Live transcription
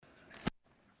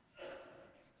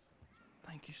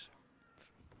you, sir.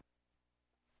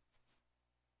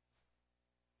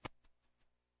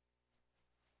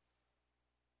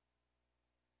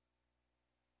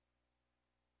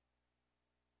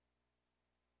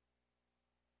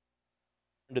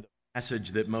 To the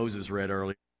passage that Moses read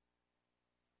earlier.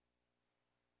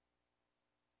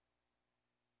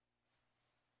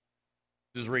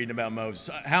 Just reading about Moses.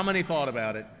 How many thought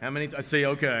about it? How many? See,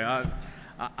 okay,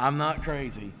 I'm not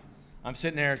crazy. I'm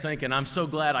sitting there thinking, I'm so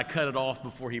glad I cut it off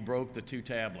before he broke the 2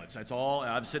 tablets. That's all.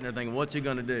 I'm sitting there thinking, what's he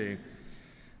going to do?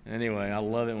 Anyway, I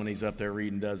love it when he's up there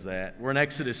reading, does that. We're in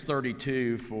Exodus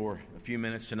 32 for a few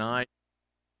minutes tonight.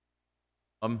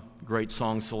 Great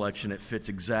song selection. It fits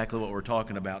exactly what we're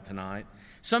talking about tonight.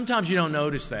 Sometimes you don't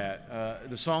notice that.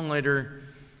 The song leader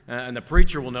and the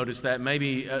preacher will notice that.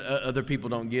 Maybe other people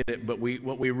don't get it, but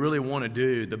what we really want to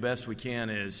do, the best we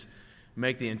can, is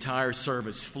make the entire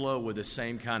service flow with the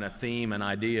same kind of theme and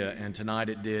idea, and tonight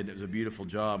it did. It was a beautiful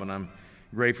job, and I'm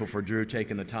grateful for Drew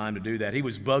taking the time to do that. He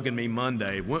was bugging me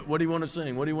Monday. What do you want to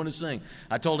sing? What do you want to sing?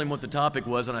 I told him what the topic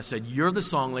was, and I said, you're the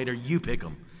song leader, you pick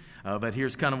them. But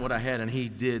here's kind of what I had, and he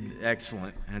did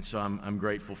excellent, and so I'm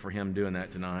grateful for him doing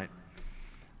that tonight.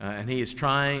 And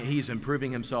he's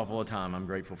improving himself all the time. I'm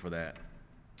grateful for that.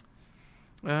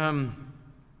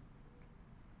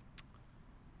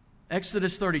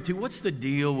 Exodus 32, what's the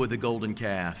deal with the golden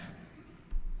calf?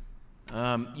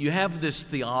 You have this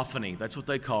theophany, that's what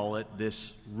they call it,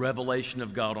 this revelation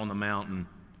of God on the mountain.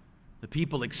 The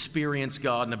people experience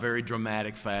God in a very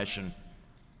dramatic fashion.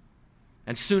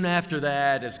 And soon after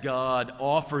that, as God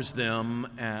offers them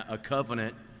a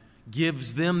covenant,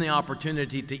 gives them the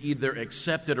opportunity to either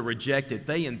accept it or reject it,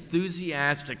 they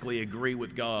enthusiastically agree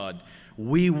with God,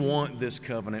 we want this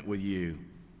covenant with you.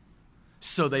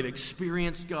 So they've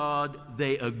experienced God,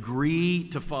 they agree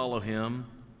to follow Him.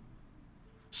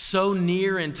 So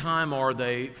near in time are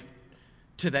they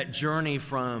to that journey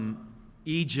from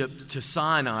Egypt to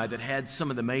Sinai that had some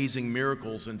of the amazing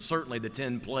miracles and certainly the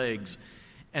 10 plagues.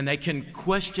 And they can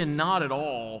question not at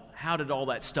all, how did all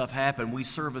that stuff happen? We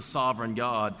serve a sovereign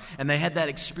God. And they had that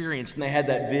experience, and they had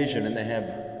that vision, and they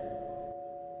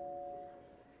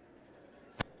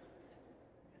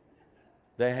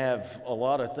have a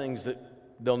lot of things that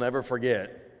they'll never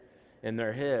forget in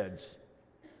their heads.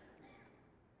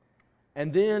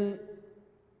 And then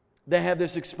they have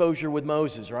this exposure with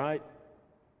Moses, right?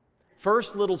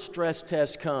 First little stress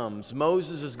test comes.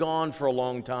 Moses is gone for a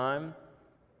long time.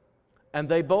 And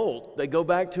they bolt. They go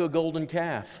back to a golden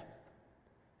calf.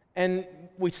 And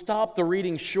we stop the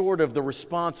reading short of the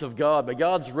response of God, but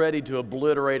God's ready to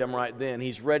obliterate them right then.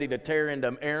 He's ready to tear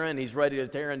into Aaron. He's ready to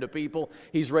tear into people.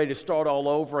 He's ready to start all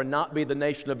over and not be the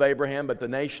nation of Abraham, but the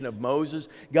nation of Moses.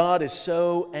 God is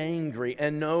so angry,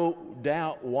 and no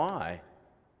doubt why.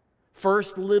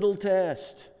 First little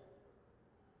test,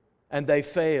 and they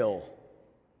fail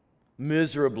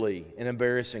miserably and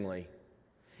embarrassingly.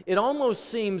 It almost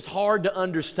seems hard to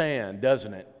understand,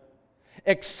 doesn't it?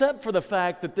 Except for the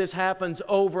fact that this happens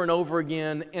over and over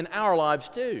again in our lives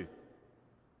too.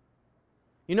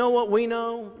 You know what we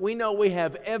know? We know we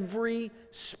have every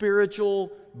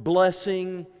spiritual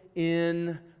blessing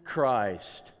in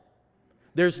Christ.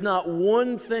 There's not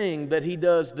one thing that He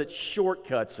does that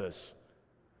shortcuts us,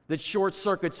 that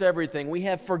short-circuits everything. We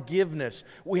have forgiveness,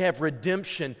 we have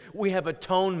redemption, we have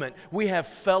atonement, we have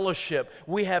fellowship,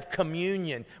 we have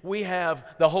communion, we have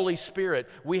the Holy Spirit,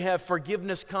 we have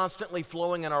forgiveness constantly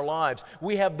flowing in our lives,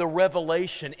 we have the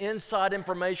revelation, inside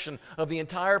information of the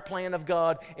entire plan of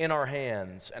God in our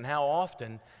hands. And how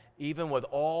often, even with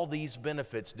all these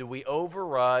benefits, do we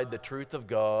override the truth of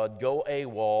God, go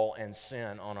AWOL, and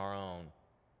sin on our own?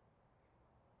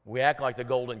 We act like the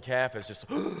golden calf is just...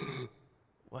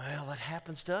 Well, that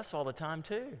happens to us all the time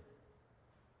too.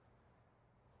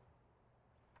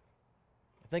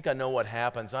 I think I know what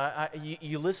happens.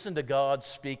 You listen to God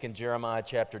speak in Jeremiah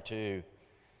chapter 2,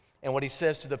 and what He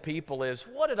says to the people is,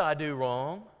 what did I do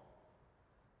wrong?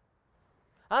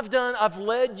 I've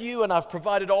led you and I've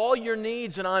provided all your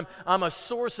needs, and I'm a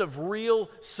source of real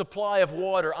supply of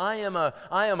water. I am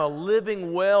a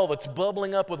living well that's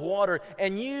bubbling up with water,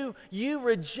 and you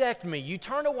reject me. You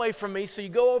turn away from me, so you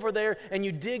go over there and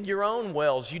you dig your own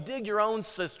wells. You dig your own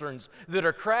cisterns that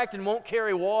are cracked and won't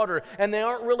carry water, and they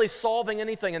aren't really solving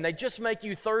anything, and they just make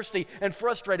you thirsty and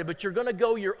frustrated, but you're going to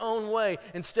go your own way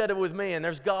instead of with me. And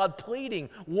there's God pleading,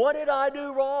 what did I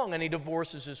do wrong? And He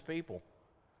divorces His people.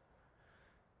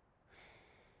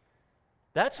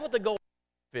 That's what the golden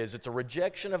calf is. It's a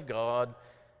rejection of God,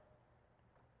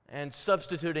 and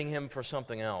substituting him for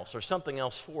something else or something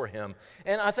else for him.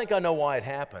 And I think I know why it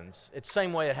happens. It's the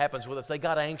same way it happens with us. They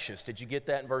got anxious. Did you get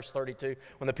that in verse 32?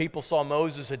 When the people saw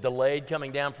Moses had delayed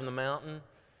coming down from the mountain.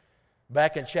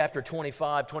 Back in chapter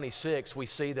 25, 26, we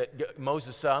see that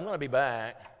Moses said, I'm going to be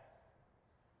back.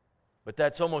 But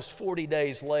that's almost 40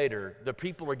 days later. The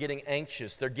people are getting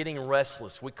anxious. They're getting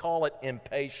restless. We call it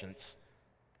impatience.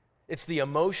 It's the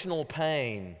emotional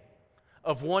pain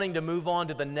of wanting to move on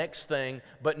to the next thing,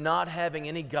 but not having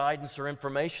any guidance or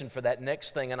information for that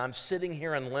next thing. And I'm sitting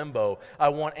here in limbo. I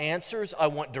want answers. I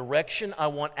want direction. I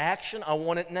want action. I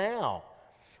want it now.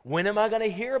 When am I going to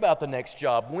hear about the next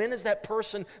job? When is that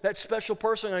person, that special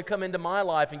person, going to come into my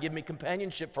life and give me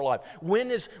companionship for life?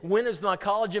 When is my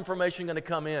college information going to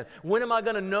come in? When am I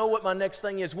going to know what my next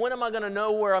thing is? When am I going to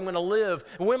know where I'm going to live?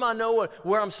 When am I know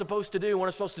where I'm supposed to do, what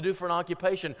I'm supposed to do for an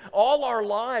occupation? All our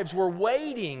lives, we're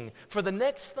waiting for the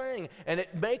next thing, and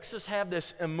it makes us have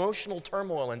this emotional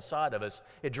turmoil inside of us.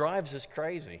 It drives us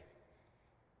crazy.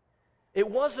 It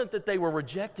wasn't that they were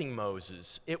rejecting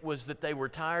Moses. It was that they were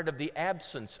tired of the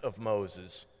absence of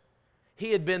Moses.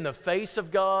 He had been the face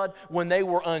of God. When they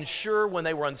were unsure, when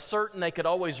they were uncertain, they could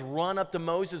always run up to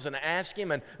Moses and ask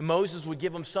him, and Moses would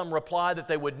give them some reply that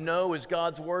they would know is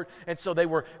God's word. And so they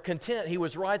were content. He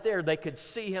was right there. They could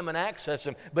see him and access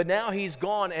him. But now he's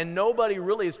gone, and nobody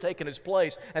really has taken his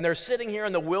place. And they're sitting here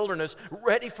in the wilderness,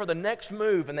 ready for the next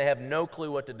move, and they have no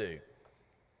clue what to do.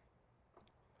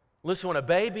 Listen, when a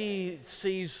baby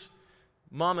sees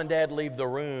mom and dad leave the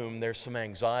room, there's some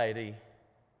anxiety.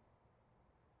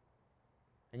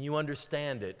 And you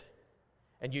understand it.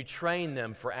 And you train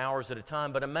them for hours at a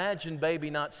time. But imagine baby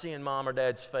not seeing mom or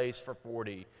dad's face for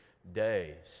 40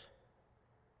 days.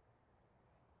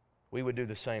 We would do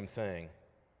the same thing.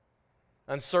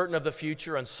 Uncertain of the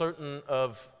future, uncertain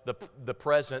of the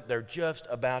present, they're just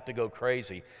about to go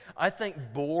crazy. I think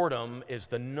boredom is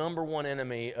the number one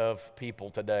enemy of people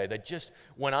today. They just,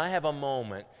 when I have a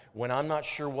moment, when I'm not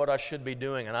sure what I should be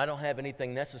doing and I don't have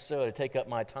anything necessary to take up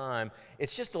my time,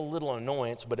 it's just a little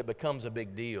annoyance, but it becomes a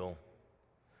big deal.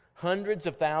 Hundreds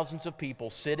of thousands of people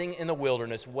sitting in the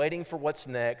wilderness waiting for what's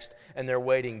next, and they're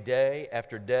waiting day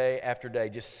after day after day,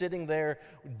 just sitting there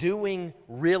doing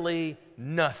really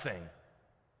nothing.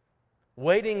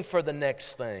 Waiting for the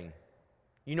next thing.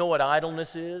 You know what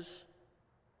idleness is?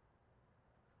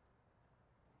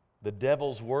 The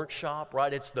devil's workshop,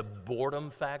 right? It's the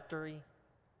boredom factory.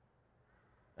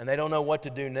 And they don't know what to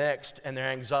do next, and their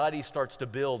anxiety starts to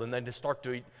build, and then they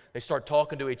start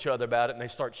talking to each other about it, and they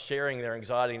start sharing their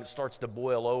anxiety, and it starts to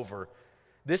boil over.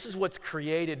 This is what's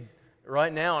created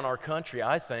right now in our country,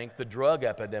 I think, the drug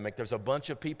epidemic. There's a bunch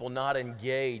of people not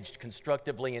engaged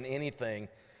constructively in anything,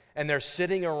 and they're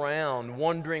sitting around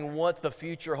wondering what the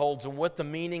future holds and what the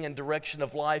meaning and direction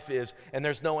of life is, and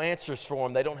there's no answers for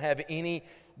them. They don't have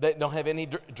any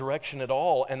direction at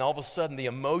all, and all of a sudden the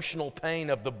emotional pain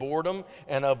of the boredom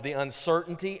and of the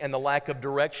uncertainty and the lack of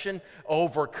direction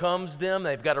overcomes them.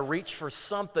 They've got to reach for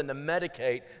something to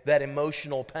medicate that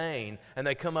emotional pain, and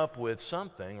they come up with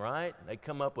something, right? They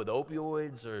come up with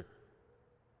opioids or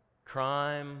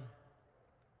crime,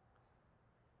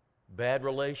 bad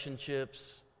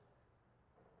relationships.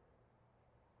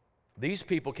 These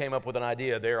people came up with an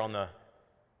idea there on the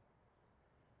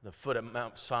foot of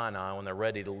Mount Sinai when they're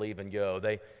ready to leave and go.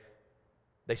 They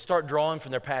start drawing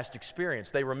from their past experience.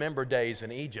 They remember days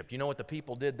in Egypt. You know what the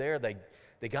people did there?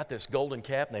 They got this golden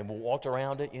calf and they walked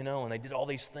around it, and they did all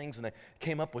these things and they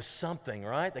came up with something,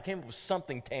 right? They came up with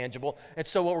something tangible. And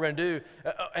so what we're going to do,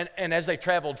 and as they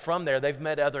traveled from there, they've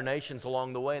met other nations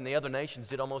along the way, and the other nations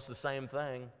did almost the same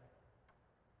thing.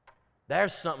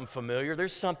 There's something familiar.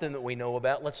 There's something that we know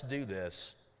about. Let's do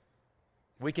this.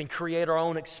 We can create our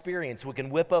own experience. We can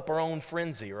whip up our own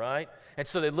frenzy, right? And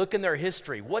so they look in their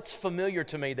history. What's familiar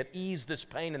to me that eased this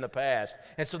pain in the past?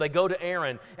 And so they go to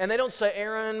Aaron, and they don't say,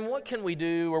 Aaron, what can we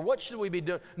do, or what should we be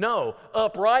doing? No,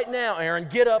 up right now, Aaron,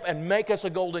 get up and make us a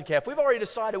golden calf. We've already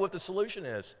decided what the solution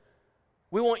is.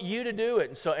 We want you to do it.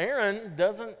 And so Aaron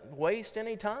doesn't waste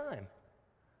any time.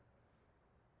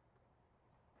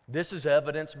 This is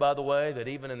evidence, by the way, that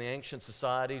even in the ancient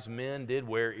societies, men did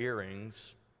wear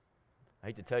earrings. I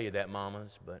hate to tell you that,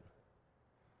 mamas, but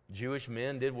Jewish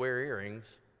men did wear earrings.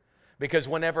 Because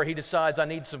whenever he decides, I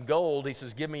need some gold, he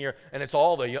says, give me your, and it's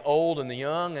all the old and the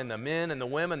young and the men and the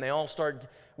women, they all start,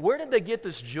 where did they get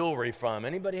this jewelry from?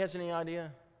 Anybody has any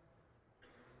idea?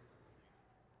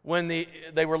 When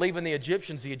they were leaving the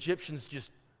Egyptians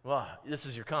just, this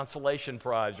is your consolation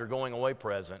prize, your going away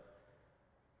present.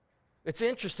 It's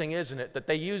interesting, isn't it, that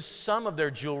they used some of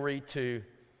their jewelry to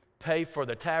pay for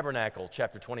the tabernacle,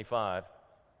 chapter 25.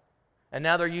 And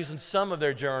now they're using some of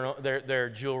their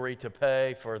jewelry to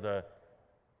pay for the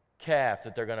calf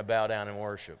that they're going to bow down and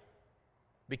worship.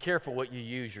 Be careful what you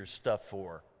use your stuff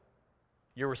for.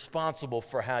 You're responsible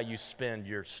for how you spend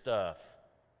your stuff.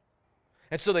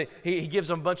 And so he gives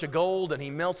them a bunch of gold, and he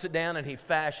melts it down, and he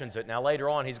fashions it. Now later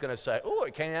on, he's going to say, oh,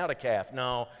 it came out of calf.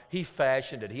 No, he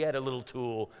fashioned it. He had a little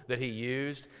tool that he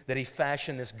used, that he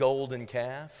fashioned this golden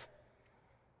calf.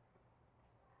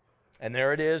 And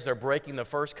there it is. They're breaking the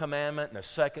first commandment, and the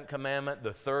second commandment,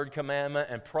 the third commandment,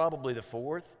 and probably the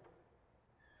fourth.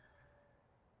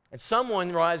 And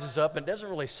someone rises up, and it doesn't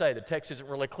really say, the text isn't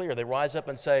really clear. They rise up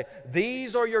and say,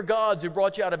 these are your gods who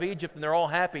brought you out of Egypt, and they're all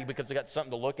happy because they got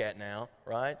something to look at now,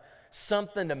 right?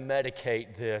 Something to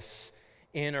medicate this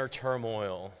inner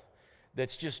turmoil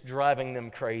that's just driving them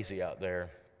crazy out there.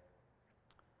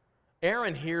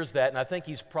 Aaron hears that, and I think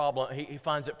he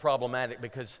finds it problematic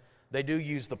because they do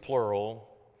use the plural.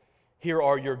 Here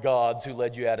are your gods who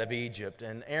led you out of Egypt.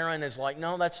 And Aaron is like,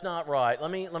 no, that's not right.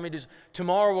 Let me just,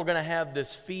 tomorrow we're going to have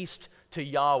this feast to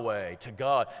Yahweh, to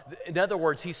God. In other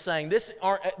words, he's saying, this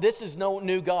is no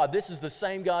new God. This is the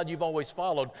same God you've always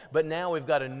followed, but now we've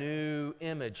got a new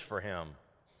image for him.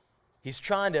 He's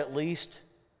trying to at least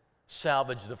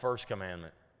salvage the first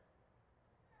commandment.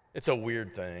 It's a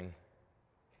weird thing,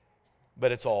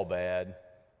 but it's all bad.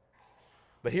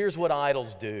 But here's what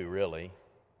idols do, really.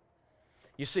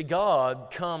 You see, God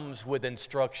comes with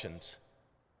instructions.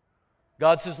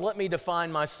 God says, let me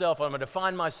define myself. I'm going to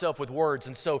define myself with words.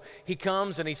 And so he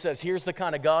comes and he says, here's the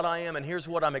kind of God I am, and here's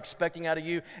what I'm expecting out of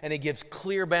you. And he gives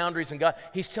clear boundaries. And God,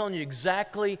 he's telling you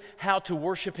exactly how to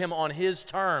worship him on his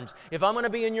terms. If I'm going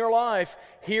to be in your life,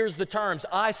 here's the terms.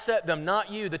 I set them,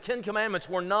 not you. The 10 Commandments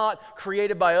were not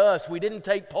created by us. We didn't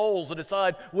take polls to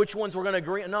decide which ones we're going to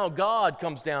agree on. No, God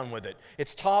comes down with it.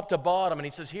 It's top to bottom. And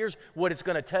he says, here's what it's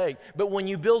going to take. But when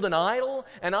you build an idol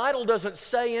doesn't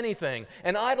say anything.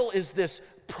 An idol is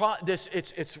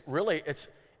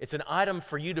it's an item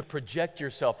for you to project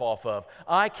yourself off of.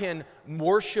 I can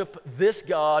worship this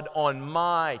God on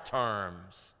my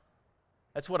terms.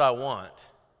 That's what I want.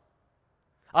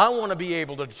 I want to be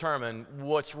able to determine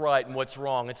what's right and what's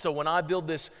wrong. And so when I build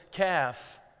this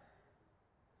calf,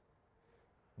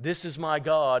 this is my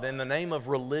God. In the name of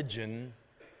religion,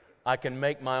 I can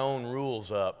make my own rules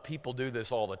up. People do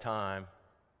this all the time.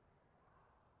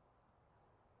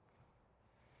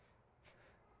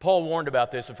 Paul warned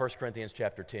about this in 1 Corinthians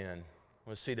chapter 10.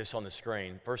 We'll see this on the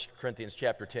screen. 1 Corinthians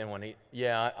chapter 10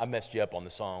 I messed you up on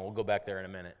the song. We'll go back there in a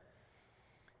minute.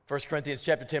 1 Corinthians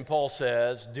chapter 10, Paul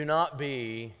says, do not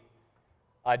be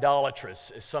idolatrous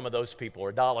as some of those people, or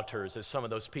idolaters as some of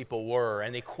those people were.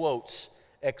 And he quotes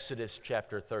Exodus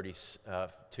chapter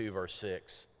 32, verse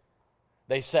 6.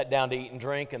 They sat down to eat and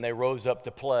drink, and they rose up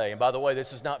to play. And by the way,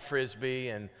 this is not frisbee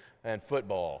and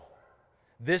football.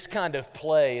 This kind of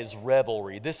play is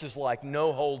revelry. This is like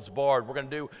no holds barred. We're going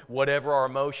to do whatever our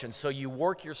emotions. So you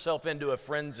work yourself into a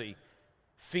frenzy,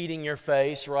 feeding your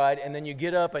face, right? And then you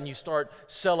get up and you start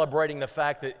celebrating the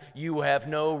fact that you have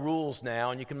no rules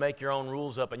now and you can make your own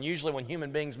rules up. And usually when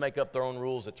human beings make up their own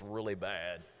rules, it's really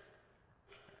bad.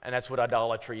 And that's what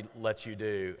idolatry lets you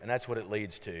do, and that's what it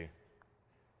leads to.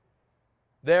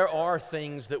 There are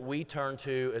things that we turn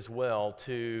to as well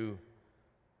to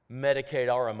medicate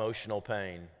our emotional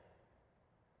pain.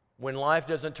 When life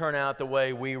doesn't turn out the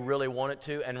way we really want it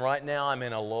to, and right now I'm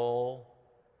in a lull,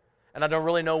 and I don't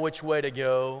really know which way to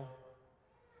go,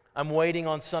 I'm waiting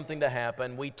on something to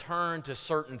happen, we turn to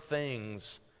certain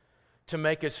things to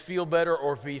make us feel better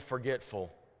or be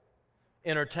forgetful.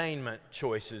 Entertainment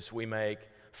choices we make,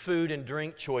 food and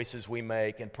drink choices we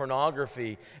make, and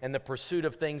pornography and the pursuit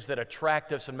of things that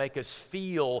attract us and make us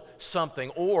feel something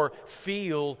or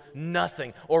feel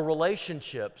nothing, or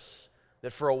relationships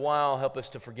that for a while help us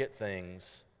to forget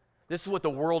things. This is what the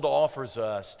world offers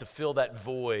us to fill that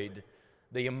void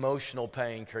the emotional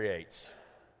pain creates.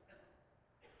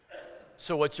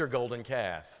 So what's your golden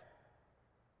calf?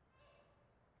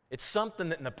 It's something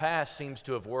that in the past seems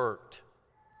to have worked.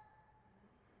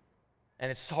 And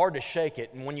it's hard to shake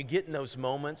it. And when you get in those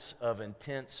moments of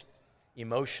intense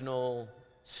emotional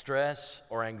stress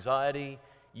or anxiety,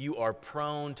 you are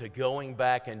prone to going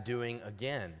back and doing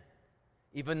again,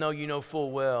 even though you know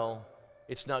full well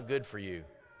it's not good for you.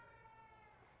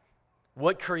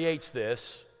 What creates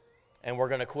this? And we're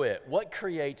going to quit. What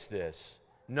creates this?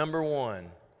 Number one,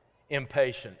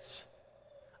 impatience.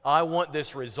 I want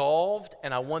this resolved,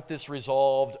 and I want this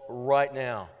resolved right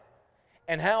now.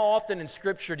 And how often in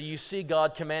Scripture do you see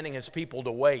God commanding His people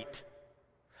to wait?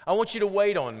 I want you to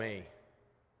wait on me.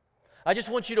 I just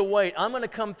want you to wait. I'm going to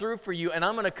come through for you, and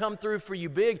I'm going to come through for you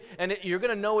big, and you're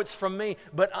going to know it's from me.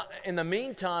 But in the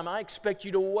meantime, I expect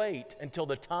you to wait until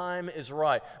the time is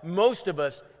right. Most of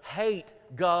us hate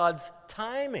God's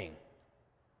timing.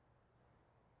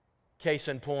 Case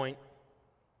in point,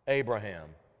 Abraham.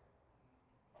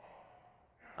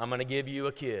 I'm going to give you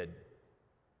a kid.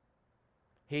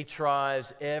 He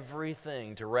tries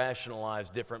everything to rationalize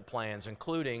different plans,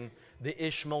 including the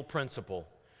Ishmael principle.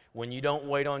 When you don't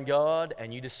wait on God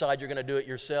and you decide you're going to do it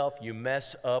yourself, you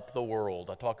mess up the world.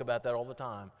 I talk about that all the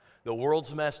time. The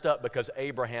world's messed up because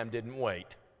Abraham didn't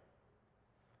wait.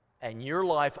 And your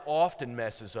life often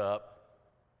messes up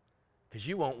because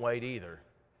you won't wait either.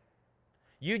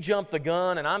 You jump the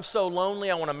gun, and I'm so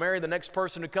lonely, I want to marry the next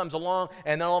person who comes along,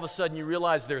 and then all of a sudden you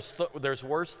realize there's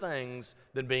worse things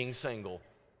than being single.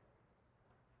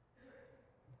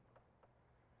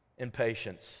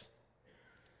 Impatience.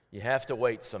 You have to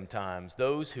wait sometimes.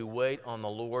 Those who wait on the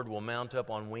Lord will mount up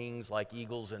on wings like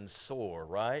eagles and soar,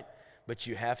 right? But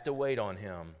you have to wait on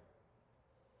Him.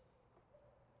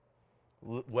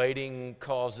 Waiting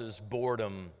causes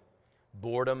boredom.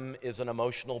 Boredom is an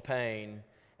emotional pain,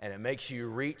 and it makes you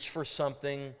reach for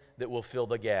something that will fill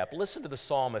the gap. Listen to the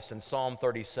psalmist in Psalm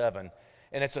 37,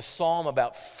 and it's a psalm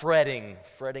about fretting.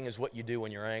 Fretting is what you do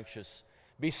when you're anxious.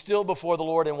 Be still before the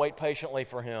Lord and wait patiently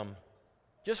for Him.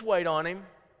 Just wait on Him.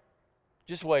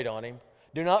 Just wait on Him.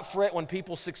 Do not fret when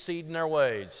people succeed in their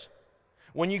ways.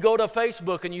 When you go to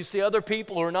Facebook and you see other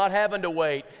people who are not having to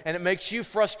wait, and it makes you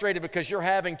frustrated because you're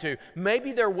having to,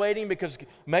 maybe they're waiting because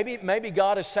maybe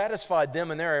God has satisfied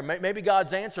them in their area. Maybe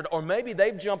God's answered, or maybe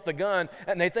they've jumped the gun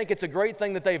and they think it's a great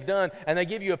thing that they've done, and they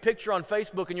give you a picture on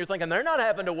Facebook and you're thinking, they're not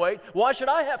having to wait. Why should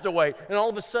I have to wait? And all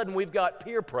of a sudden we've got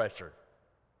peer pressure.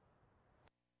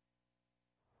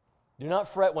 Do not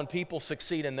fret when people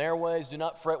succeed in their ways. Do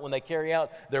not fret when they carry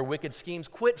out their wicked schemes.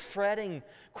 Quit fretting.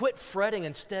 Quit fretting.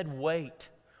 Instead, wait.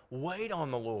 Wait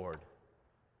on the Lord.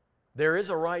 There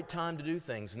is a right time to do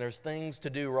things, and there's things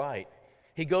to do right.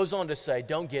 He goes on to say,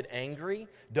 don't get angry.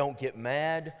 Don't get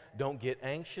mad. Don't get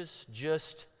anxious.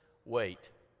 Just wait.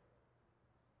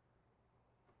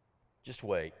 Just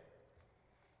wait.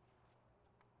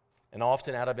 And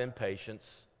often out of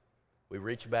impatience, we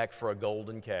reach back for a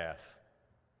golden calf.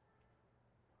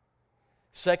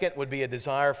 Second would be a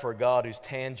desire for a God who's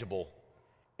tangible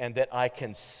and that I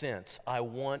can sense. I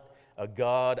want a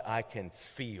God I can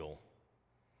feel.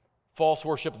 False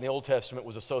worship in the Old Testament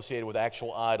was associated with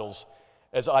actual idols.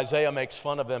 As Isaiah makes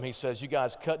fun of them, he says, you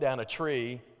guys cut down a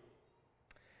tree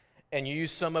and you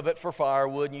use some of it for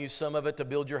firewood and you use some of it to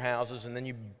build your houses, and then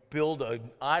you build an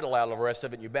idol out of the rest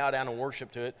of it and you bow down and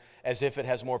worship to it as if it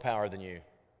has more power than you.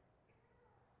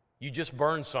 You just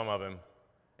burned some of them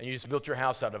and you just built your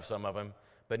house out of some of them,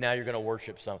 but now you're going to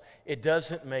worship some. It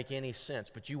doesn't make any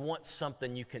sense, but you want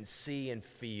something you can see and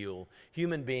feel.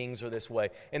 Human beings are this way.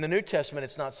 In the New Testament,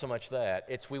 it's not so much that.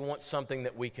 It's we want something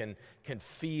that we can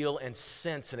feel and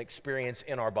sense and experience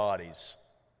in our bodies.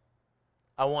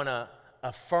 I want to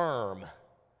affirm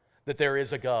that there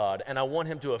is a God, and I want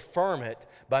Him to affirm it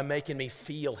by making me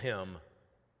feel Him.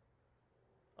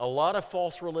 A lot of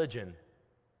false religion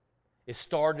is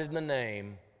started in the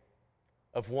name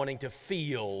of wanting to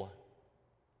feel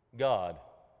God.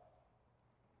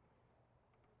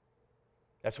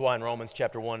 That's why in Romans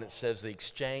chapter 1 it says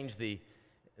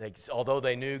although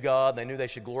they knew God, they knew they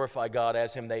should glorify God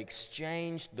as Him, they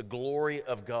exchanged the glory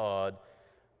of God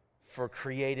for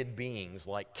created beings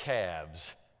like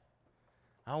calves.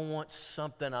 I want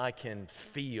something I can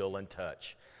feel and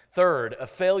touch. Third, a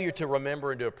failure to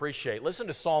remember and to appreciate. Listen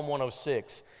to Psalm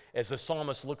 106 as the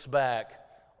psalmist looks back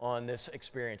on this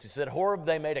experience. He said, Horeb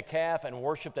they made a calf and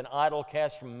worshipped an idol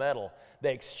cast from metal.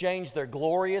 They exchanged their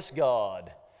glorious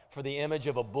God for the image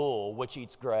of a bull which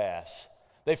eats grass.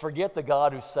 They forget the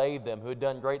God who saved them, who had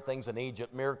done great things in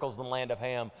Egypt, miracles in the land of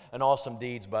Ham, and awesome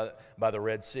deeds by the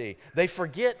Red Sea. They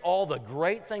forget all the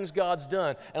great things God's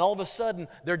done, and all of a sudden,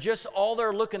 all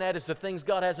they're looking at is the things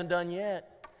God hasn't done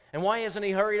yet. And why hasn't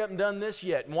He hurried up and done this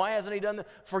yet? And why hasn't He done that?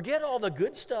 Forget all the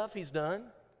good stuff He's done.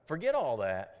 Forget all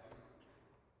that.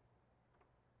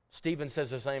 Stephen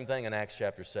says the same thing in Acts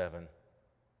chapter 7.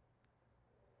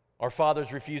 Our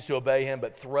fathers refused to obey Him,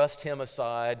 but thrust Him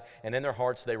aside, and in their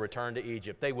hearts they returned to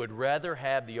Egypt. They would rather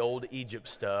have the old Egypt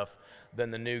stuff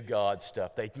than the new God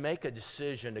stuff. They'd make a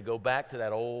decision to go back to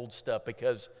that old stuff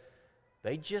because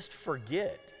they just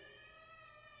forget.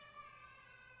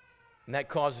 And that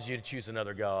causes you to choose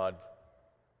another God.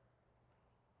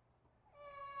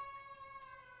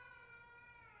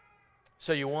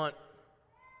 So you want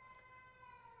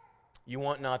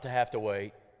not to have to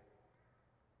wait.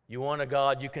 You want a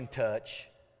God you can touch.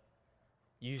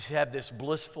 You have this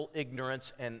blissful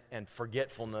ignorance and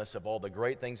forgetfulness of all the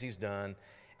great things He's done,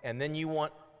 and then you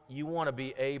want to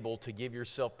be able to give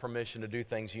yourself permission to do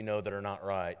things you know that are not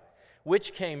right.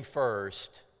 Which came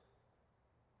first?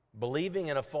 Believing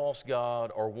in a false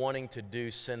God or wanting to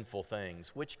do sinful things?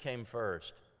 Which came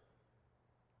first?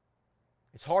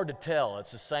 It's hard to tell.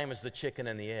 It's the same as the chicken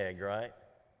and the egg, right?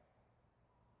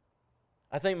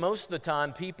 I think most of the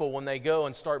time people, when they go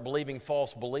and start believing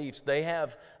false beliefs, they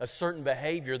have a certain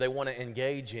behavior they want to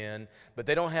engage in, but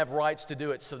they don't have rights to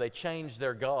do it, so they change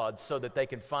their God so that they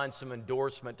can find some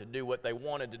endorsement to do what they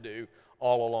wanted to do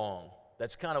all along.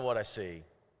 That's kind of what I see.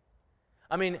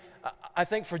 I mean, I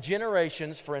think for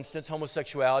generations, for instance,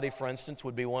 homosexuality, for instance,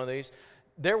 would be one of these.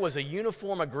 There was a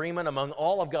uniform agreement among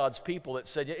all of God's people that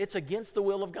said it's against the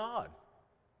will of God.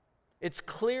 It's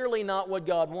clearly not what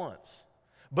God wants.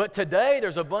 But today,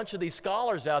 there's a bunch of these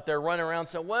scholars out there running around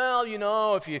saying, well, you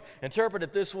know, if you interpret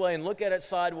it this way and look at it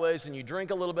sideways and you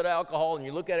drink a little bit of alcohol and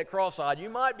you look at it cross-eyed, you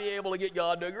might be able to get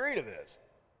God to agree to this.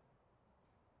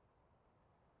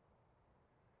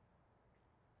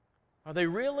 Are they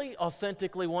really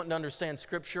authentically wanting to understand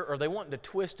Scripture, or are they wanting to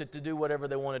twist it to do whatever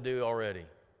they want to do already?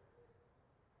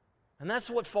 And that's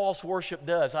what false worship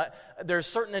does. There's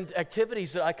certain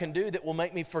activities that I can do that will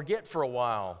make me forget for a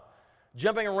while.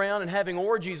 Jumping around and having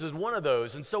orgies is one of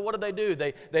those. And so what do?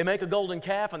 They make a golden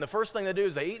calf, and the first thing they do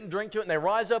is they eat and drink to it, and they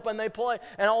rise up and they play,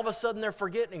 and all of a sudden they're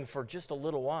forgetting for just a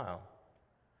little while.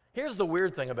 Here's the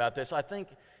weird thing about this. I think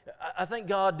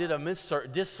God did a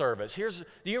disservice. Do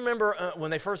you remember when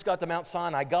they first got to Mount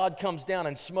Sinai, God comes down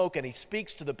in smoke and He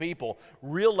speaks to the people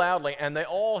real loudly, and they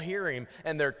all hear Him,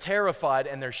 and they're terrified,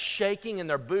 and they're shaking in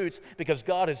their boots because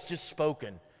God has just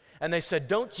spoken. And they said,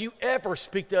 don't you ever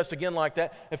speak to us again like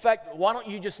that. In fact, why don't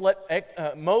you just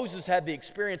let Moses have the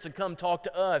experience and come talk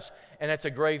to us? And that's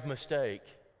a grave mistake.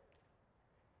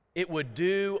 It would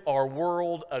do our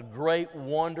world a great,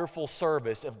 wonderful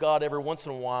service if God every once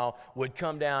in a while would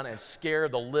come down and scare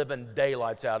the living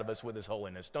daylights out of us with His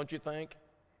holiness. Don't you think?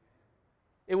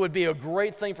 It would be a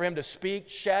great thing for Him to speak,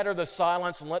 shatter the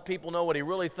silence, and let people know what He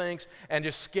really thinks, and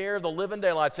just scare the living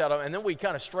daylights out of them. And then we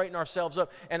kind of straighten ourselves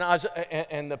up.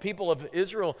 And the people of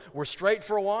Israel were straight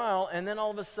for a while, and then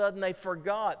all of a sudden they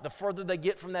forgot the further they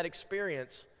get from that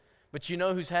experience. But you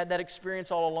know who's had that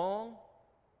experience all along?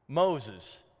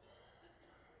 Moses.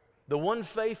 The one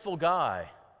faithful guy.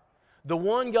 The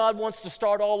one God wants to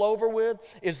start all over with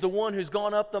is the one who's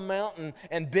gone up the mountain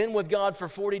and been with God for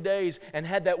 40 days and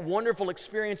had that wonderful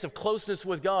experience of closeness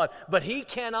with God. But he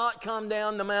cannot come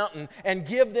down the mountain and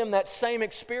give them that same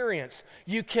experience.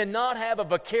 You cannot have a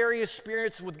vicarious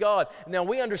experience with God. Now,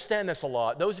 we understand this a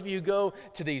lot. Those of you who go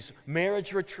to these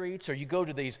marriage retreats or you go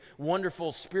to these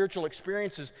wonderful spiritual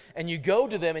experiences and you go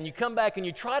to them and you come back and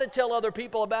you try to tell other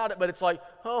people about it, but it's like,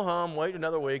 ho-hum, wait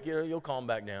another week, you'll calm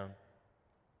back down.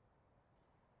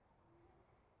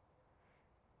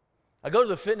 I go to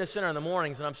the fitness center in the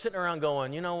mornings and I'm sitting around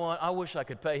going, you know what, I wish I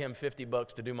could pay him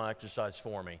 $50 to do my exercise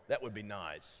for me. That would be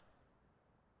nice.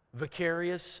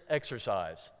 Vicarious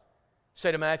exercise.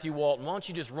 Say to Matthew Walton, why don't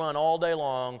you just run all day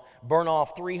long, burn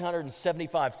off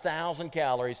 375,000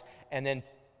 calories, and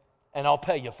I'll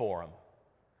pay you for them.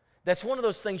 That's one of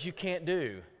those things you can't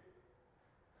do.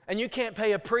 And you can't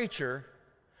pay a preacher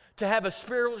to have a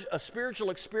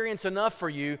spiritual experience enough for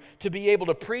you to be able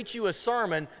to preach you a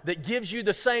sermon that gives you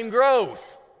the same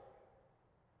growth.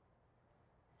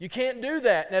 You can't do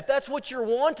that. And if that's what you're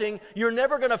wanting, you're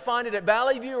never going to find it at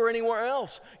Valley View or anywhere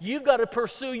else. You've got to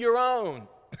pursue your own.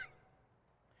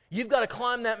 You've got to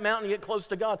climb that mountain and get close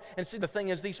to God. And see, the thing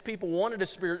is, these people wanted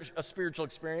a spiritual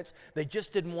experience. They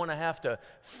just didn't want to have to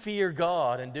fear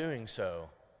God in doing so.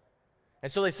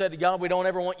 And so they said to God, we don't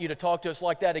ever want you to talk to us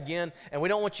like that again, and we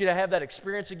don't want you to have that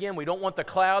experience again. We don't want the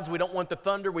clouds, we don't want the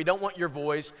thunder, we don't want your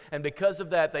voice. And because of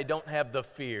that, they don't have the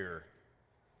fear.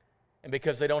 And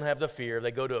because they don't have the fear, they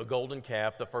go to a golden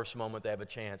calf the first moment they have a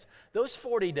chance. Those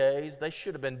 40 days, they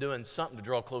should have been doing something to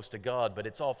draw close to God, but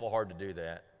it's awful hard to do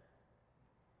that.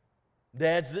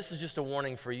 Dads, this is just a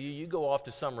warning for you. You go off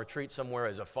to some retreat somewhere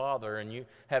as a father and you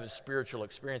have a spiritual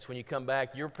experience. When you come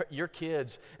back, your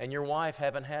kids and your wife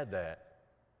haven't had that.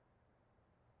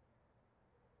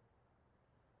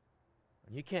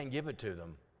 You can't give it to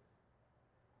them.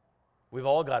 We've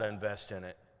all got to invest in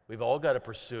it. We've all got to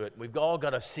pursue it. We've all got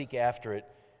to seek after it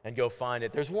and go find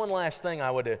it. There's one last thing I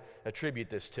would attribute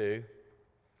this to.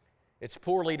 It's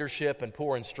poor leadership and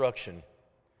poor instruction.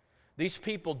 These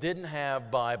people didn't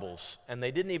have Bibles, and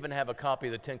they didn't even have a copy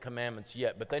of the Ten Commandments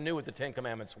yet, but they knew what the Ten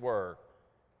Commandments were.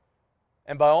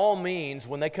 And by all means,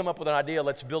 when they come up with an idea,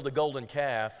 let's build a golden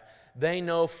calf, They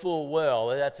know full well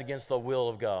that that's against the will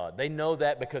of God. They know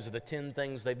that because of the 10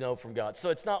 things they know from God.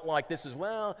 So it's not like this is,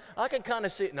 well, I can kind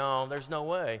of see it. No, there's no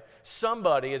way.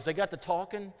 Somebody, as they got to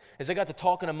talking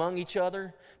among each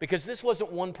other, because this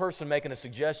wasn't one person making a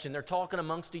suggestion. They're talking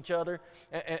amongst each other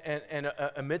and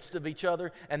amidst of each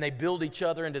other, and they build each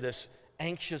other into this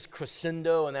anxious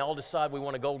crescendo, and they all decide we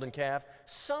want a golden calf.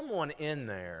 Someone in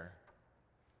there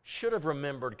should have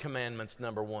remembered commandments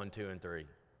number 1, 2, and 3.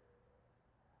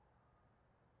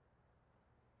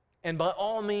 And by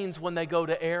all means, when they go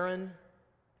to Aaron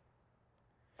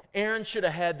should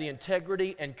have had the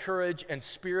integrity and courage and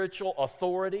spiritual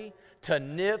authority to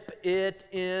nip it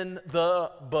in the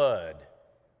bud.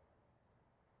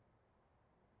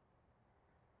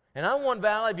 And I want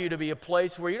Valley View to be a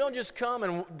place where you don't just come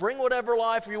and bring whatever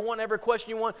life you want, every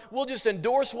question you want. We'll just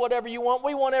endorse whatever you want.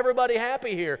 We want everybody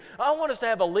happy here. I want us to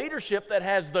have a leadership that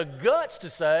has the guts to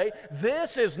say,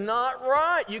 this is not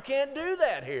right. You can't do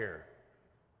that here.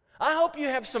 I hope you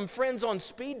have some friends on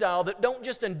speed dial that don't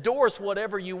just endorse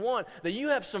whatever you want, that you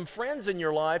have some friends in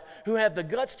your life who have the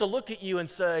guts to look at you and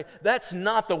say, that's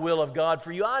not the will of God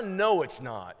for you. I know it's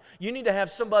not. You need to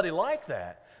have somebody like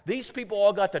that. These people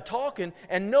all got to talking,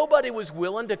 and nobody was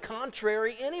willing to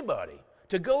contrary anybody,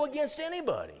 to go against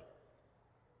anybody.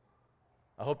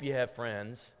 I hope you have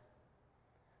friends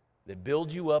that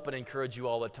build you up and encourage you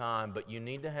all the time, but you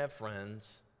need to have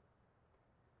friends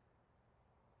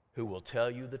who will tell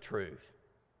you the truth,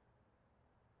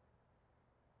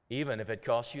 even if it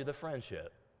costs you the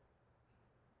friendship.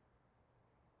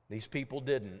 These people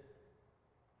didn't,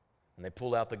 and they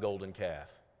pulled out the golden calf.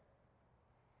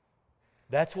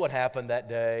 That's what happened that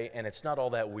day, and it's not all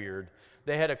that weird.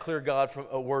 They had a clear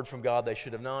word from God they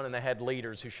should have known, and they had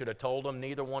leaders who should have told them.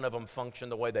 Neither one of them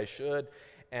functioned the way they should,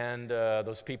 and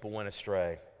those people went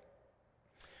astray.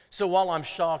 So while I'm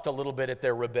shocked a little bit at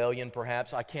their rebellion,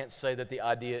 perhaps, I can't say that the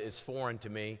idea is foreign to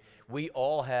me. We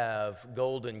all have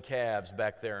golden calves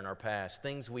back there in our past,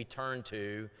 things we turn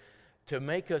to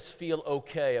make us feel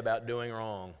okay about doing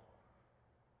wrong.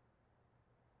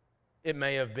 It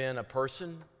may have been a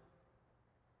person.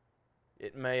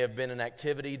 It may have been an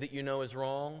activity that you know is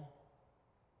wrong.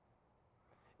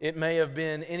 It may have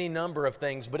been any number of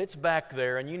things, but it's back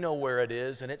there and you know where it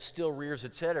is, and it still rears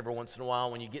its head every once in a while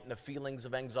when you get into feelings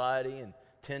of anxiety and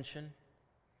tension.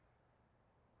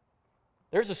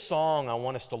 There's a song I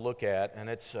want us to look at, and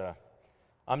it's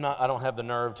I don't have the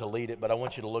nerve to lead it, but I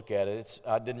want you to look at it.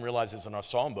 I didn't realize it's in our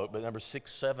songbook, but number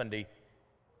 670.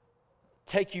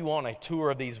 Take you on a tour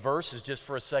of these verses just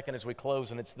for a second as we close,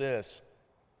 and it's this.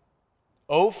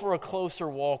 Oh, for a closer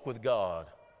walk with God.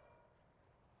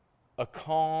 A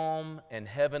calm and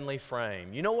heavenly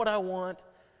frame. You know what I want?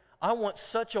 I want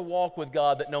such a walk with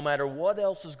God that no matter what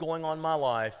else is going on in my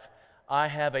life, I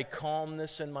have a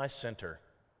calmness in my center.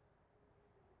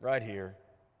 Right here.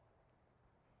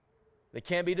 They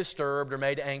can't be disturbed or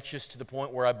made anxious to the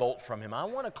point where I bolt from Him. I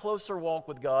want a closer walk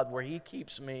with God where He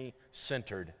keeps me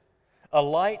centered. A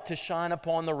light to shine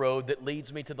upon the road that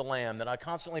leads me to the Lamb that I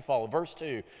constantly follow. Verse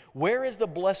 2, where is the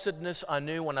blessedness I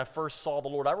knew when I first saw the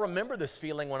Lord? I remember this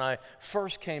feeling when I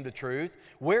first came to truth.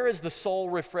 Where is the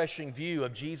soul-refreshing view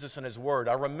of Jesus and His Word?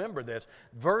 I remember this.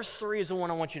 Verse 3 is the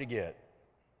one I want you to get.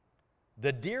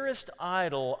 The dearest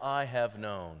idol I have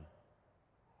known,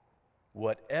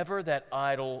 whatever that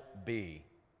idol be.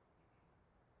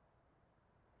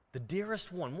 The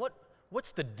dearest one.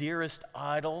 What's the dearest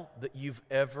idol that you've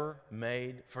ever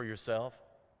made for yourself?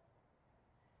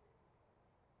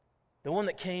 The one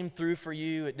that came through for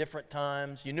you at different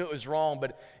times. You knew it was wrong,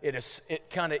 but it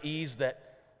kind of eased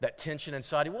that tension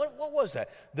inside you. What was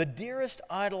that? The dearest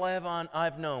idol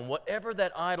I've known, whatever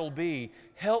that idol be,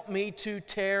 help me to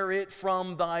tear it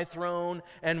from Thy throne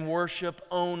and worship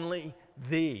only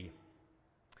Thee.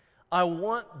 I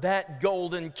want that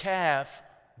golden calf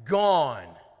gone.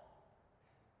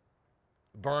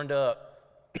 Burned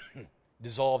up,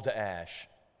 dissolved to ash.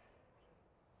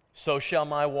 So shall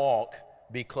my walk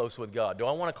be close with God. Do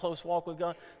I want a close walk with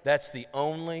God? That's the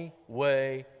only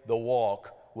way the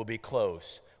walk will be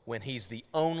close, when He's the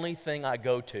only thing I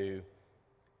go to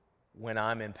when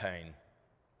I'm in pain.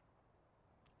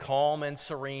 Calm and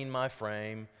serene my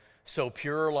frame, so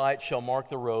pure light shall mark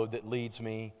the road that leads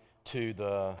me to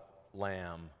the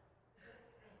Lamb.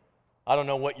 I don't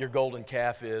know what your golden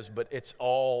calf is, but it's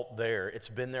all there. It's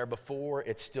been there before.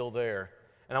 It's still there.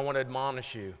 And I want to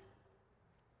admonish you.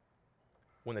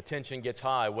 When the tension gets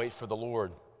high, wait for the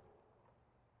Lord.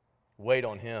 Wait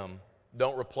on Him.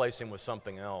 Don't replace Him with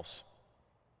something else.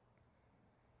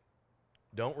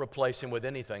 Don't replace Him with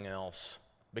anything else.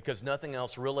 because nothing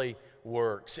else really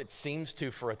works. It seems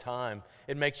to for a time.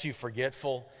 It makes you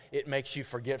forgetful. It makes you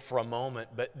forget for a moment,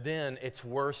 but then it's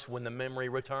worse when the memory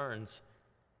returns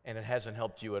and it hasn't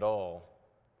helped you at all.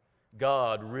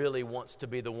 God really wants to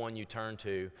be the one you turn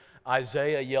to.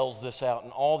 Isaiah yells this out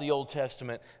in all the Old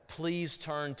Testament, please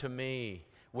turn to me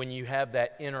when you have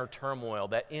that inner turmoil,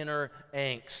 that inner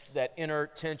angst, that inner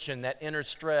tension, that inner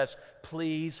stress.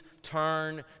 Please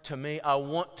turn to me. I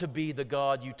want to be the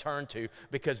God you turn to,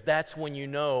 because that's when you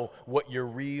know what your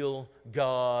real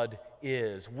God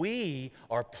is. We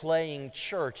are playing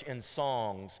church in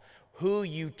songs. Who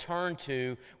you turn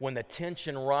to when the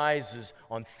tension rises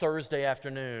on Thursday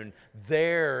afternoon,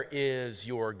 there is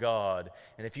your God.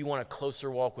 And if you want a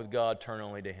closer walk with God, turn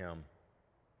only to Him.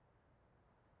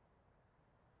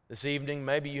 This evening,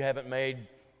 maybe you haven't made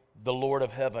the Lord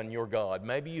of heaven your God.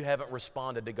 Maybe you haven't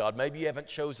responded to God. Maybe you haven't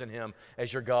chosen Him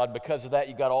as your God. Because of that,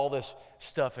 you've got all this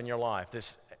stuff in your life,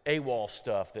 this AWOL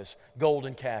stuff, this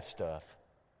golden calf stuff.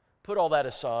 Put all that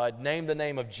aside. Name the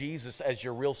name of Jesus as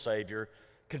your real Savior.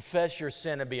 Confess your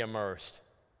sin and be immersed.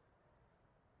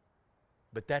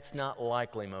 But that's not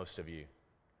likely, most of you.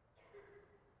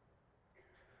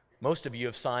 Most of you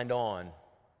have signed on.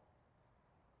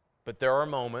 But there are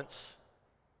moments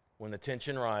when the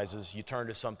tension rises, you turn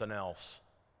to something else,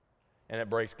 and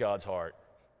it breaks God's heart.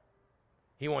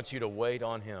 He wants you to wait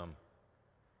on Him,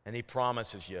 and He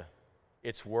promises you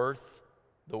it's worth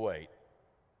the wait.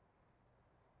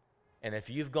 And if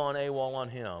you've gone AWOL on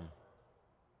Him,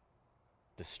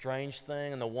 the strange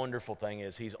thing and the wonderful thing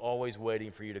is He's always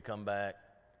waiting for you to come back,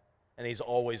 and He's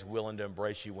always willing to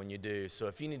embrace you when you do. So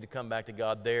if you need to come back to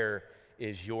God, there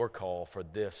is your call for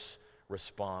this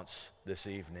response this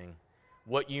evening.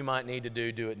 What you might need to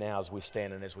do, do it now as we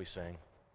stand and as we sing.